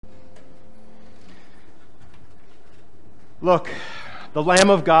Look, the Lamb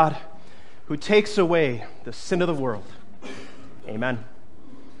of God who takes away the sin of the world. Amen.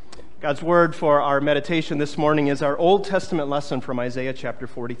 God's word for our meditation this morning is our Old Testament lesson from Isaiah chapter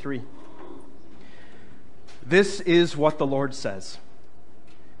 43. This is what the Lord says.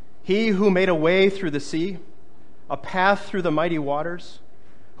 He who made a way through the sea, a path through the mighty waters,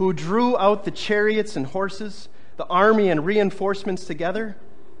 who drew out the chariots and horses, the army and reinforcements together,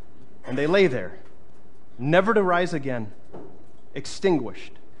 and they lay there, never to rise again,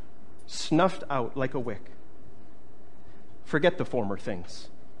 extinguished, snuffed out like a wick. Forget the former things.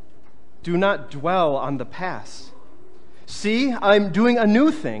 Do not dwell on the past. See, I'm doing a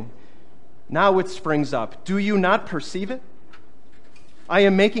new thing. Now it springs up. Do you not perceive it? I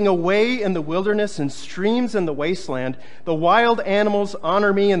am making a way in the wilderness and streams in the wasteland. The wild animals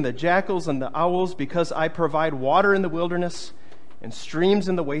honor me, and the jackals and the owls, because I provide water in the wilderness and streams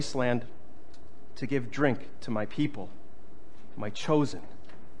in the wasteland to give drink to my people, my chosen,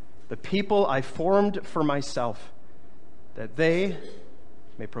 the people I formed for myself, that they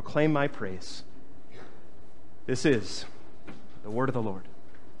may proclaim my praise. This is the word of the Lord.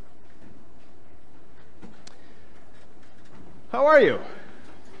 How are you?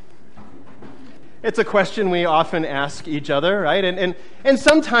 It's a question we often ask each other, right? And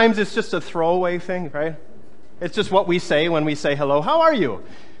sometimes it's just a throwaway thing, right? It's just what we say when we say hello. How are you?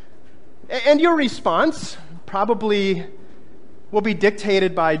 And your response probably will be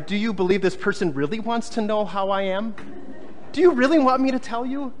dictated by, do you believe this person really wants to know how I am? Do you really want me to tell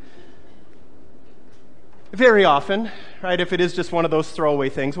you? Very often, right, if it is just one of those throwaway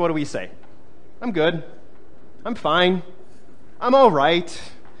things, what do we say? I'm good. I'm fine. I'm all right.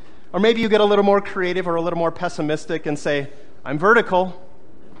 Or maybe you get a little more creative or a little more pessimistic and say, I'm vertical.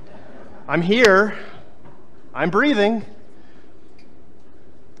 I'm here. I'm breathing.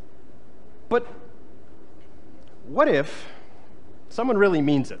 But what if someone really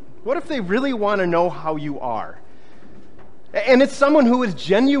means it? What if they really want to know how you are? And it's someone who is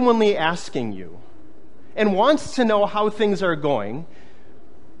genuinely asking you and wants to know how things are going.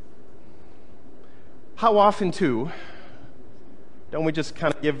 How often, too, don't we just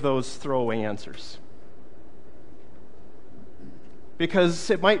kind of give those throwaway answers? Because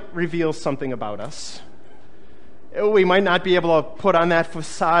it might reveal something about us. We might not be able to put on that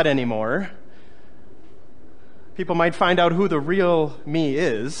facade anymore. People might find out who the real me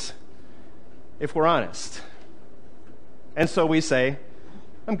is if we're honest. And so we say,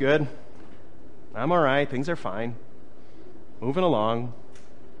 I'm good. I'm all right. Things are fine. Moving along.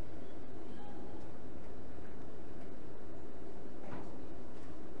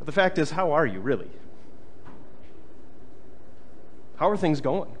 But the fact is, how are you really? How are things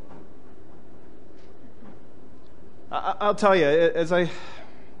going? I'll tell you, as I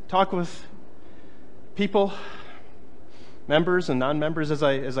talk with people, members and non-members, as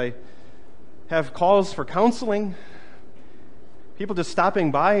I have calls for counseling, people just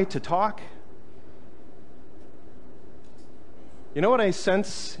stopping by to talk, you know what I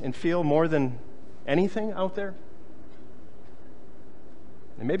sense and feel more than anything out there?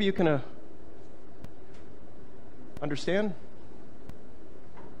 And maybe you can understand.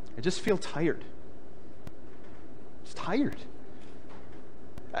 I just feel tired. Just tired.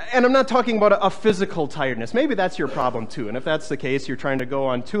 And I'm not talking about a physical tiredness. Maybe that's your problem too. And if that's the case, you're trying to go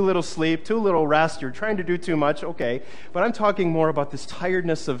on too little sleep, too little rest, you're trying to do too much, okay. But I'm talking more about this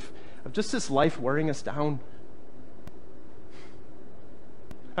tiredness of just this life wearing us down.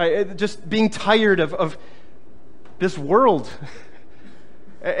 Just being tired of this world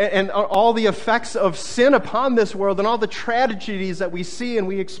and all the effects of sin upon this world and all the tragedies that we see and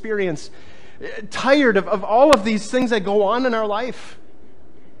we experience. Tired of all of these things that go on in our life.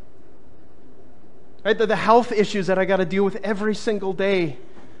 Right? The health issues that I got to deal with every single day.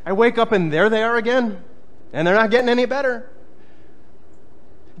 I wake up and there they are again, and they're not getting any better.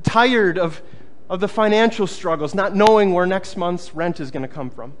 Tired of the financial struggles, not knowing where next month's rent is going to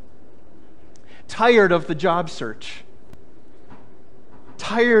come from. Tired of the job search.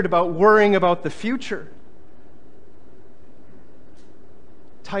 Tired about worrying about the future.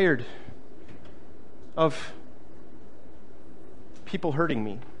 Tired of people hurting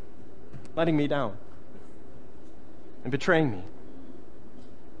me, letting me down, and betraying me.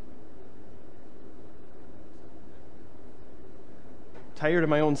 Tired of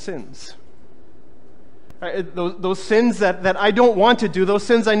my own sins. Those sins that I don't want to do, those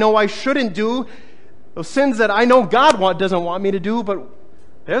sins I know I shouldn't do, those sins that I know God doesn't want me to do, but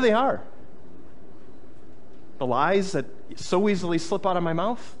there they are. The lies that so easily slip out of my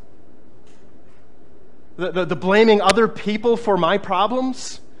mouth. The blaming other people for my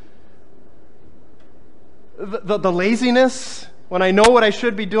problems. The laziness when I know what I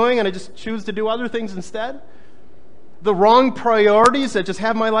should be doing and I just choose to do other things instead? The wrong priorities that just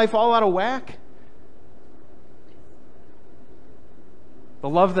have my life all out of whack? The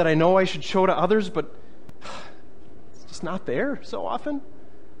love that I know I should show to others, but it's just not there so often?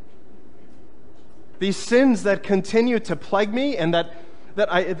 These sins that continue to plague me and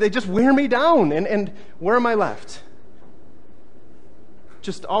they just wear me down. And where am I left?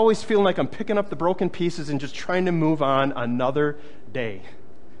 Just always feeling like I'm picking up the broken pieces and just trying to move on another day.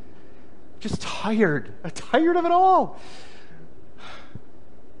 Just tired. I'm tired of it all.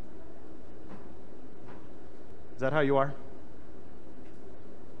 Is that how you are?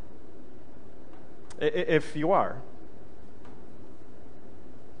 If you are,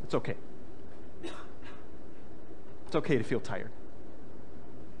 it's okay. It's okay to feel tired.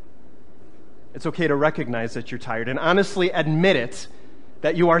 It's okay to recognize that you're tired and honestly admit it,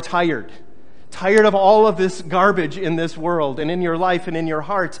 that you are tired. Tired of all of this garbage in this world and in your life and in your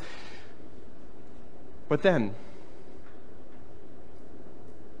heart. But then,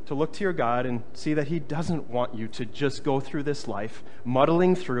 to look to your God and see that He doesn't want you to just go through this life,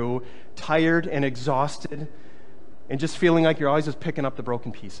 muddling through, tired and exhausted, and just feeling like you're always just picking up the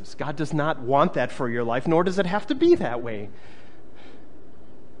broken pieces. God does not want that for your life, nor does it have to be that way.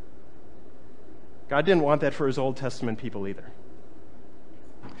 God didn't want that for His Old Testament people either.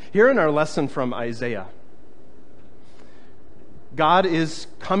 Here in our lesson from Isaiah, God is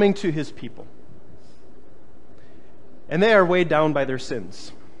coming to His people, and they are weighed down by their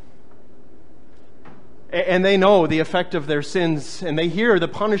sins. And they know the effect of their sins, and they hear the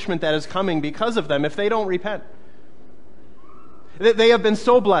punishment that is coming because of them if they don't repent. They have been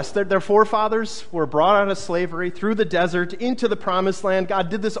so blessed. Their forefathers were brought out of slavery through the desert into the promised land. God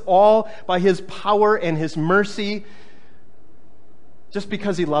did this all by His power and His mercy, just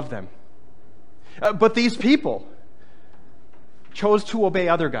because He loved them. But these people chose to obey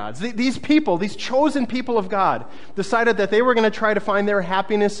other gods. These people, these chosen people of God, decided that they were going to try to find their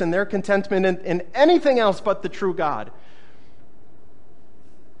happiness and their contentment in anything else but the true God.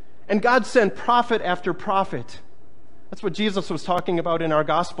 And God sent prophet after prophet. That's what Jesus was talking about in our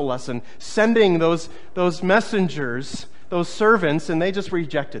gospel lesson, sending those messengers, those servants, and they just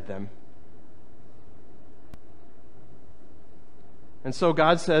rejected them. And so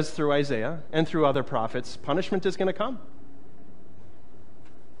God says through Isaiah and through other prophets, punishment is going to come.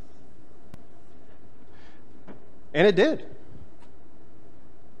 And it did.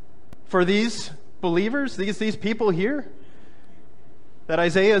 For these believers, these people here that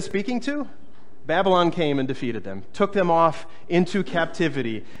Isaiah is speaking to, Babylon came and defeated them, took them off into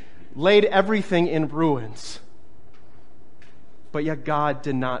captivity, laid everything in ruins. But yet God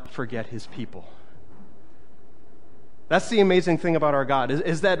did not forget His people. That's the amazing thing about our God,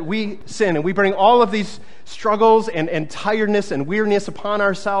 is that we sin and we bring all of these struggles and tiredness and weariness upon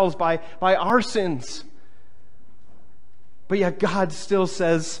ourselves by our sins. But yet God still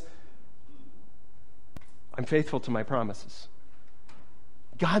says, I'm faithful to my promises.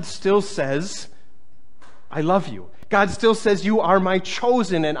 God still says, I love you. God still says, you are my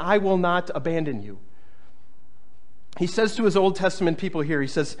chosen and I will not abandon you. He says to His Old Testament people here, He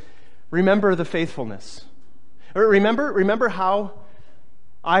says, remember the faithfulness. Remember how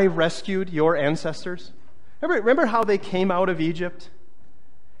I rescued your ancestors? Remember how they came out of Egypt?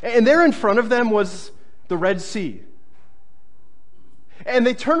 And there in front of them was the Red Sea. And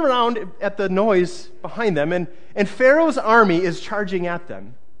they turn around at the noise behind them, and Pharaoh's army is charging at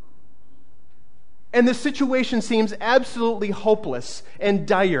them. And the situation seems absolutely hopeless and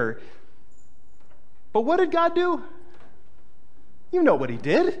dire. But what did God do? You know what He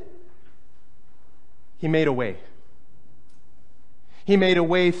did. He made a way. He made a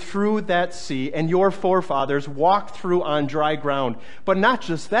way through that sea, and your forefathers walked through on dry ground. But not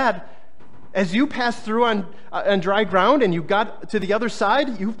just that. As you passed through on dry ground and you got to the other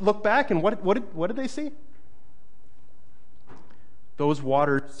side, you look back, and what did they see? Those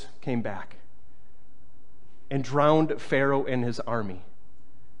waters came back and drowned Pharaoh and his army.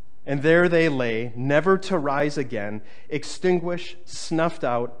 And there they lay, never to rise again, extinguished, snuffed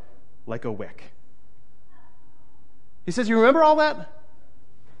out like a wick. He says, you remember all that?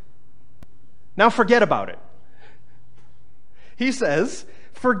 Now forget about it. He says,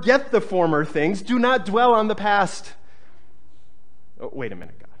 forget the former things. Do not dwell on the past. Oh, wait a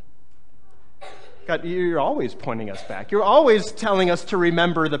minute, God. God, you're always pointing us back. You're always telling us to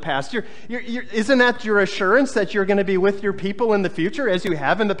remember the past. Isn't that your assurance that you're going to be with your people in the future as you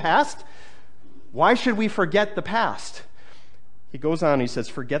have in the past? Why should we forget the past? He goes on, he says,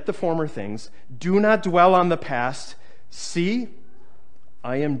 forget the former things. Do not dwell on the past. See,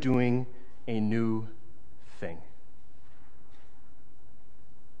 I am doing a new thing.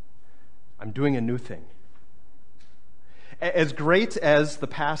 I'm doing a new thing. As great as the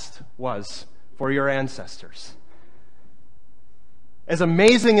past was for your ancestors, as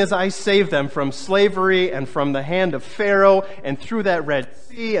amazing as I saved them from slavery and from the hand of Pharaoh and through that Red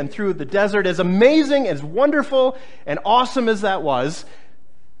Sea and through the desert, as amazing, as wonderful and awesome as that was,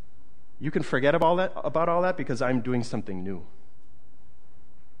 you can forget about all that because I'm doing something new.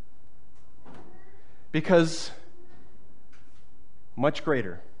 Because much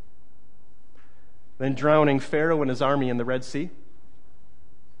greater than drowning Pharaoh and his army in the Red Sea,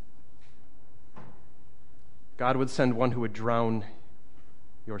 God would send one who would drown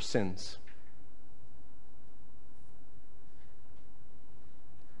your sins.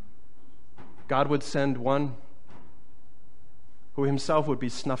 God would send one who himself would be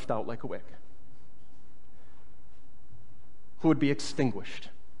snuffed out like a wick, who would be extinguished,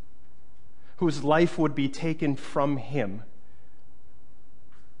 whose life would be taken from him,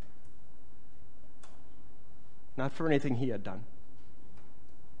 not for anything he had done,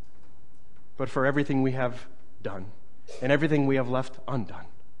 but for everything we have done and everything we have left undone.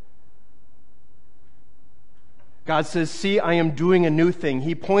 God says, see, I am doing a new thing.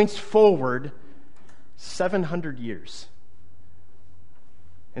 He points forward 700 years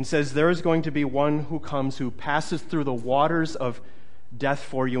and says, there is going to be one who comes who passes through the waters of death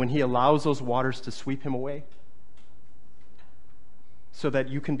for you, and he allows those waters to sweep him away so that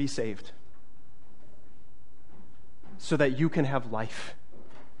you can be saved, so that you can have life,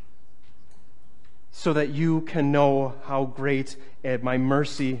 so that you can know how great my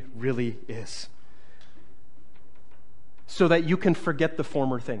mercy really is, so that you can forget the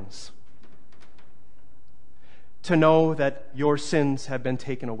former things, to know that your sins have been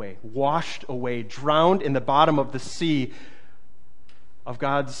taken away, washed away, drowned in the bottom of the sea of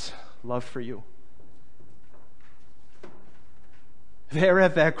God's love for you. There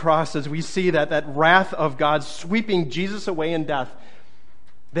at that cross, as we see that wrath of God sweeping Jesus away in death,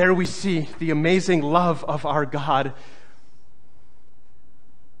 there we see the amazing love of our God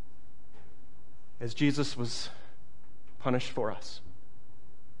as Jesus was punished for us.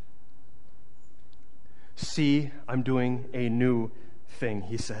 See, I'm doing a new thing,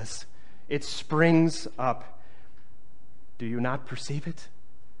 he says. It springs up. Do you not perceive it?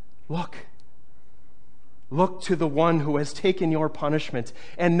 Look. Look to the one who has taken your punishment.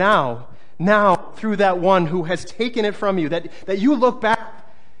 And now, through that one who has taken it from you, that you look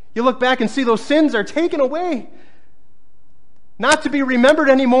back and see those sins are taken away. Not to be remembered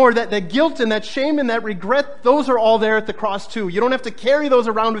anymore, that guilt and that shame and that regret, those are all there at the cross too. You don't have to carry those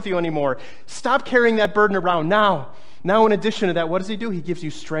around with you anymore. Stop carrying that burden around. Now, in addition to that, what does he do? He gives you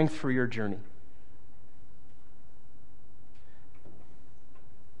strength for your journey.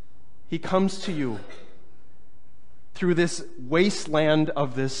 He comes to you through this wasteland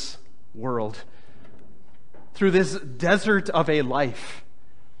of this world, through this desert of a life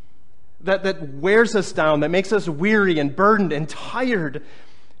that wears us down, that makes us weary and burdened and tired,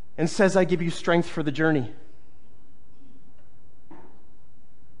 and says, I give you strength for the journey.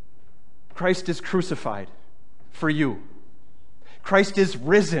 Christ is crucified for you. Christ is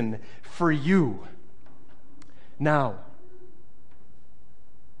risen for you. Now,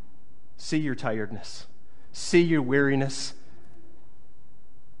 see your tiredness. See your weariness.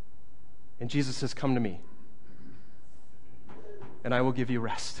 And Jesus says, come to me, and I will give you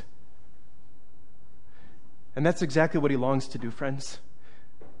rest. And that's exactly what he longs to do, friends.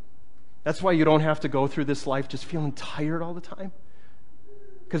 That's why you don't have to go through this life just feeling tired all the time.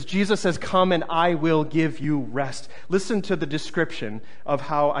 Because Jesus says, come and I will give you rest. Listen to the description of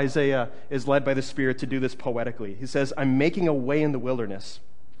how Isaiah is led by the Spirit to do this poetically. He says, I'm making a way in the wilderness,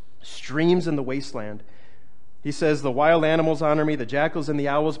 streams in the wasteland. He says, the wild animals honor me, the jackals and the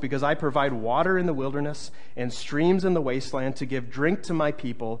owls, because I provide water in the wilderness and streams in the wasteland to give drink to my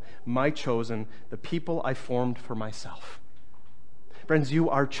people, my chosen, the people I formed for myself. Friends,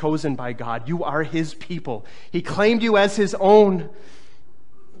 you are chosen by God. You are his people. He claimed you as his own.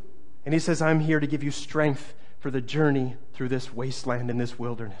 And he says, I'm here to give you strength for the journey through this wasteland and this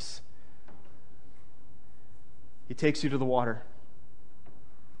wilderness. He takes you to the water.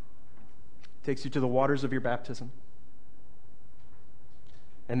 Takes you to the waters of your baptism.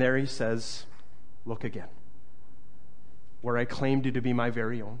 And there he says, look again. Where I claimed you to be my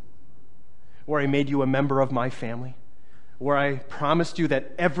very own. Where I made you a member of my family. Where I promised you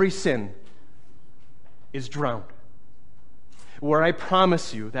that every sin is drowned. Where I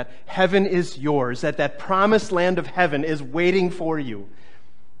promise you that heaven is yours, that promised land of heaven is waiting for you.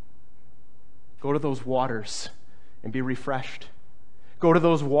 Go to those waters and be refreshed. Go to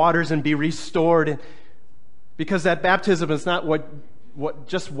those waters and be restored. Because that baptism is not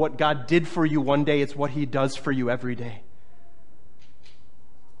just what God did for you one day, it's what he does for you every day.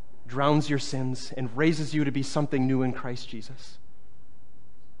 Drowns your sins and raises you to be something new in Christ Jesus.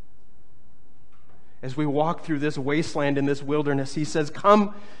 As we walk through this wasteland in this wilderness, he says,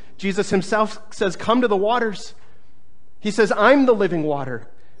 come. Jesus himself says, come to the waters. He says, I'm the living water.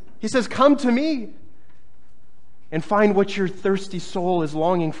 He says, come to me and find what your thirsty soul is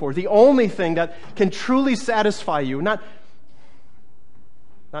longing for. The only thing that can truly satisfy you, not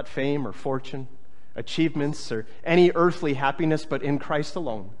fame or fortune, achievements, or any earthly happiness, but in Christ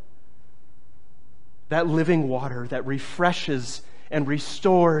alone. That living water that refreshes and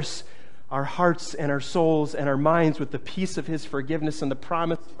restores our hearts and our souls and our minds with the peace of his forgiveness and the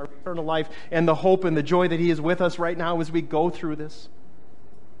promise of our eternal life and the hope and the joy that he is with us right now as we go through this.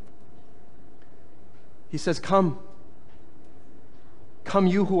 He says, come. Come,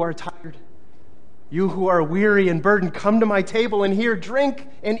 you who are tired. You who are weary and burdened, come to my table and here, drink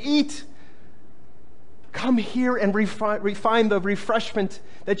and eat. Come here and refine the refreshment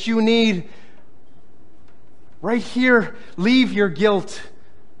that you need. Right here, leave your guilt.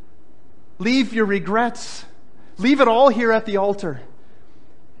 Leave your regrets. Leave it all here at the altar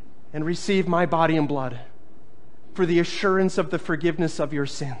and receive my body and blood for the assurance of the forgiveness of your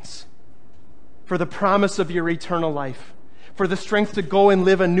sins, for the promise of your eternal life, for the strength to go and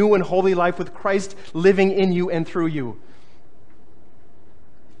live a new and holy life with Christ living in you and through you.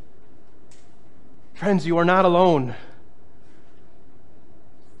 Friends, you are not alone.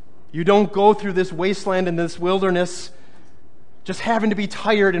 You don't go through this wasteland and this wilderness just having to be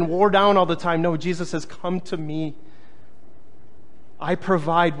tired and wore down all the time. No, Jesus says, come to me. I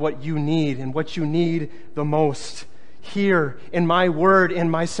provide what you need and what you need the most. Here in my word, in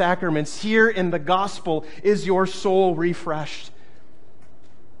my sacraments, here in the gospel is your soul refreshed.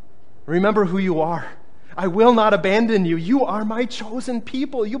 Remember who you are. I will not abandon you. You are my chosen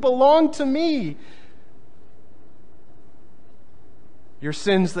people. You belong to me. Your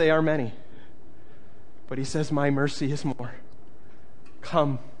sins, they are many. But he says, my mercy is more.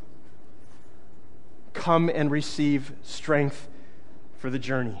 Come. Come and receive strength for the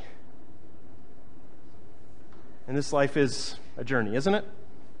journey. And this life is a journey, isn't it?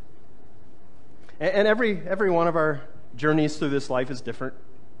 And every one of our journeys through this life is different.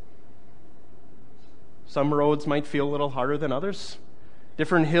 Some roads might feel a little harder than others.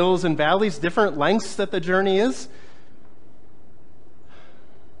 Different hills and valleys, different lengths that the journey is.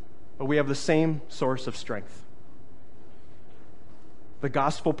 But we have the same source of strength. The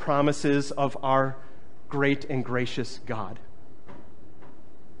gospel promises of our great and gracious God.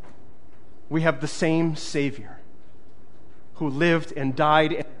 We have the same Savior who lived and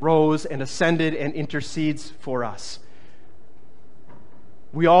died and rose and ascended and intercedes for us.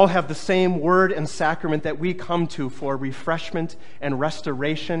 We all have the same word and sacrament that we come to for refreshment and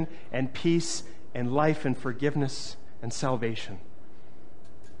restoration and peace and life and forgiveness and salvation.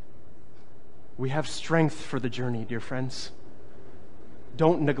 We have strength for the journey, dear friends.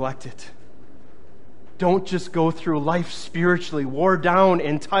 Don't neglect it. Don't just go through life spiritually wore down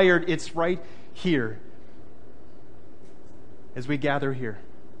and tired. It's right here. As we gather here,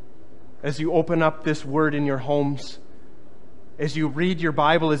 as you open up this word in your homes, as you read your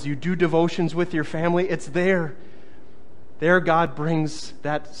Bible, as you do devotions with your family, it's there. There God brings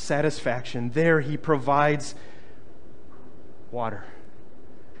that satisfaction. There he provides water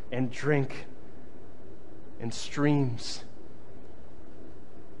and drink and streams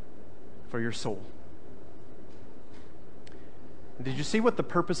for your soul. Did you see what the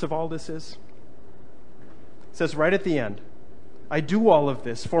purpose of all this is? It says right at the end, I do all of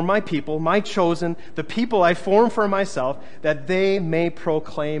this for my people, my chosen, the people I form for myself, that they may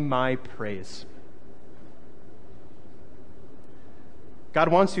proclaim my praise. God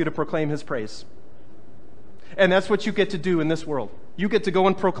wants you to proclaim his praise. And that's what you get to do in this world. You get to go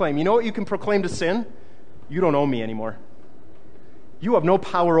and proclaim. You know what you can proclaim to sin? You don't own me anymore. You have no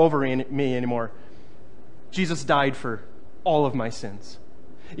power over me anymore. Jesus died for all of my sins.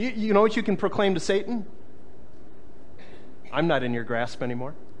 You know what you can proclaim to Satan? I'm not in your grasp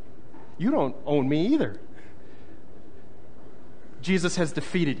anymore. You don't own me either. Jesus has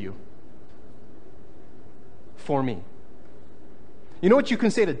defeated you for me. You know what you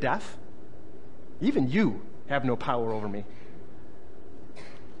can say to death? Even you have no power over me.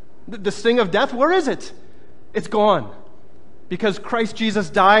 The sting of death, where is it? It's gone. Because Christ Jesus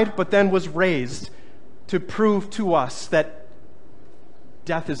died, but then was raised to prove to us that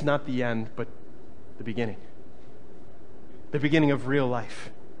death is not the end, but the beginning. The beginning of real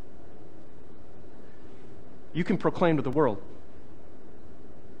life. You can proclaim to the world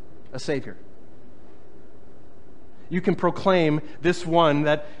a Savior. You can proclaim this one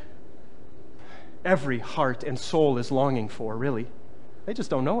that every heart and soul is longing for, really. They just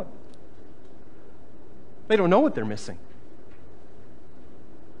don't know it. They don't know what they're missing.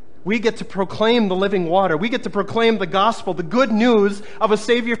 We get to proclaim the living water. We get to proclaim the gospel, the good news of a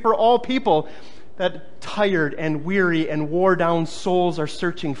Savior for all people that tired and weary and wore-down souls are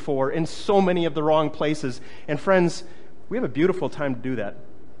searching for in so many of the wrong places. And friends, we have a beautiful time to do that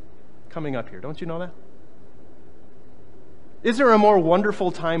coming up here. Don't you know that? Is there a more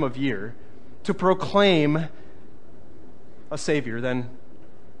wonderful time of year to proclaim a Savior than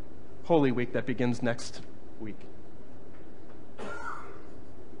Holy Week that begins next week?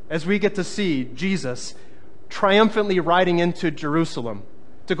 As we get to see Jesus triumphantly riding into Jerusalem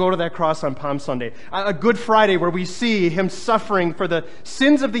to go to that cross on Palm Sunday. A Good Friday where we see him suffering for the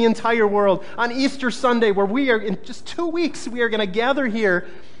sins of the entire world. On Easter Sunday where we are, in just 2 weeks, we are going to gather here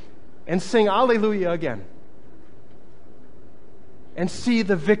and sing Alleluia again. And see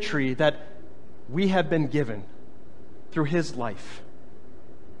the victory that we have been given through his life.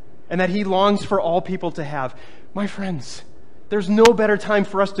 And that he longs for all people to have. My friends, there's no better time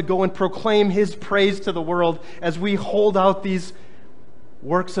for us to go and proclaim his praise to the world as we hold out these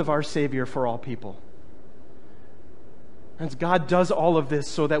works of our Savior for all people. And God does all of this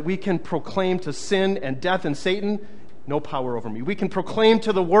so that we can proclaim to sin and death and Satan, no power over me. We can proclaim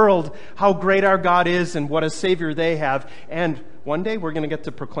to the world how great our God is and what a Savior they have. And one day we're going to get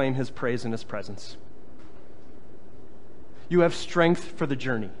to proclaim his praise in his presence. You have strength for the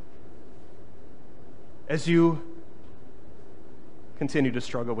journey as you continue to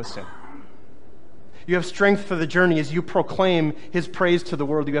struggle with sin. You have strength for the journey as you proclaim his praise to the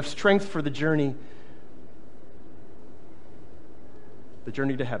world. You have strength for the journey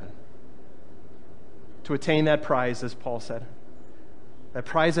to heaven. To attain that prize, as Paul said. That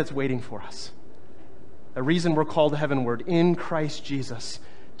prize that's waiting for us. The reason we're called heavenward in Christ Jesus.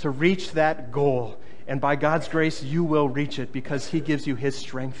 To reach that goal. And by God's grace, you will reach it because he gives you his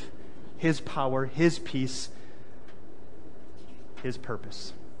strength, his power, his peace, his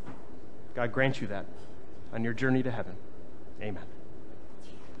purpose. God grant you that on your journey to heaven. Amen.